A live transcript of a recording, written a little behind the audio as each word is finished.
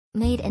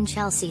Made in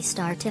Chelsea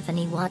star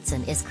Tiffany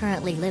Watson is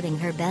currently living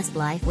her best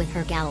life with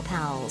her gal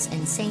pals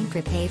in St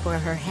Tropez for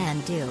her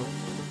hen-do.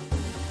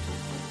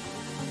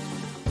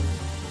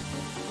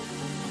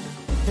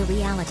 The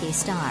reality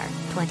star,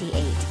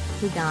 28,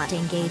 who got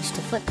engaged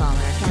to footballer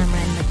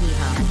Cameron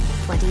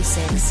McGeehan,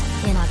 26,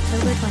 in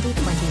October 2021,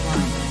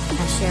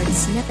 has shared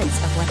snippets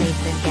of what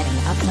they've been getting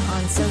up to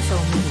on social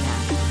media.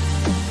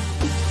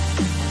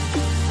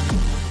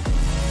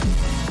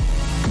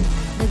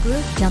 The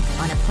group jumped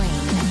on a plane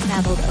and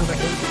traveled over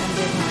 800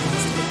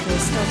 miles to the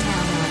coastal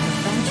town on the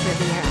French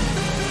Riviera.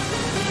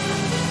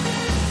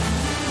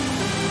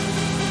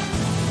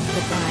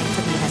 The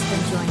bride-to-be has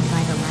been joined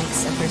by the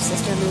likes of her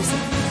sister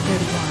Lucy,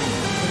 31,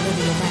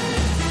 Olivia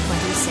Bentley,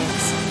 26,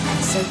 and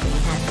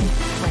Sophie Habboo,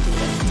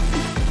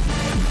 28.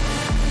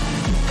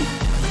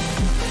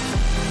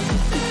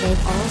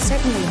 They've all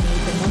certainly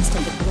made the most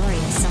of the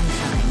glorious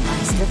sunshine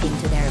by stripping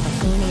to their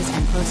bikinis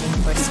and posing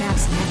for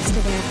snaps next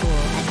to their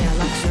pool at their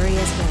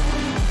luxurious villa.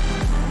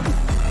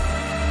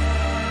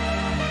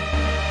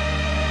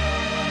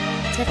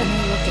 Tiffany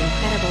looked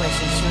incredible as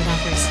she showed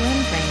off her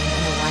slim frame in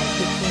a white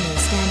bikini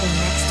standing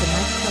next to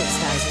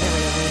co-stars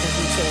Olivia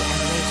Bentley and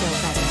Rachel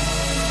Bentley.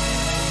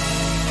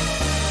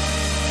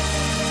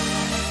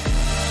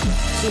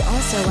 She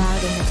also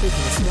wowed in the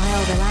two-piece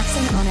while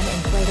relaxing on an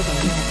inflatable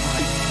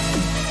unicorn.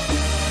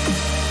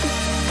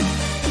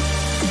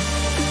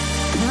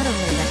 Not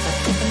only that, but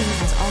Tiffany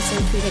has also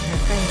treated her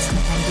friends to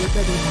handy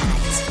goodie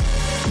bags.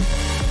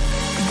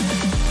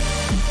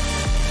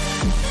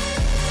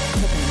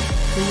 Tiffany,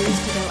 who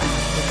used to go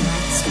out with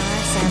Mike star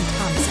Sam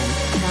Thompson,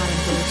 got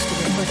engaged to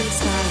the footy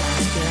star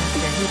last year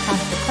after he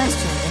caught the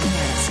question in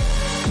Paris.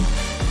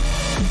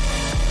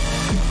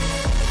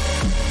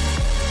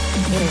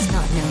 It is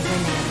not known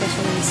when they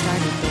officially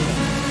started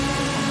dating.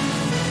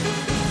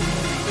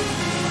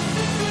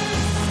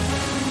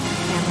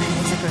 Cameron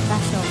is a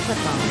professional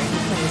footballer who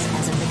plays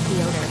as a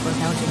midfielder for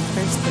Belgian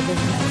First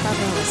Division of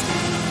co-sta.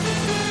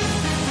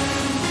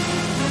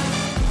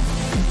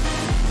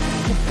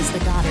 Tiff is the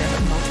daughter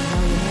of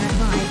multimillionaire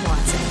Tiffany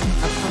Watson,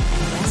 a pub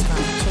and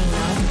restaurant chain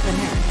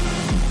entrepreneur.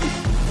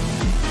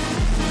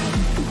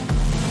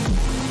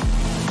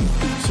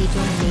 She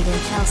joined Made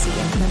in Chelsea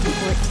in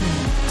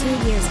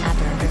 2014, 2 years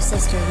after her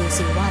sister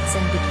Lucy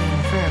Watson became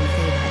a firm